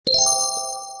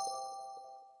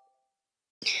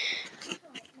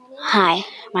Hi,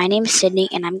 my name is Sydney,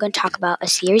 and I'm going to talk about a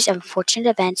series of unfortunate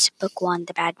events, Book 1,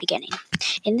 The Bad Beginning.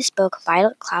 In this book,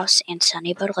 Violet, Klaus, and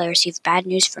Sonny Baudelaire receive bad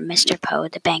news from Mr. Poe,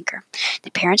 the banker.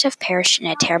 The parents have perished in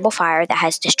a terrible fire that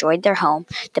has destroyed their home,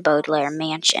 the Baudelaire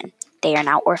mansion. They are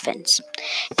now orphans.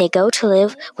 They go to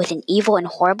live with an evil and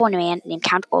horrible man named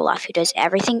Count Olaf, who does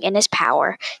everything in his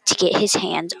power to get his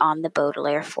hands on the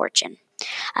Baudelaire fortune.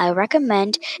 I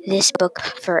recommend this book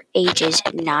for ages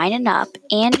 9 and up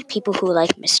and people who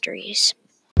like mysteries.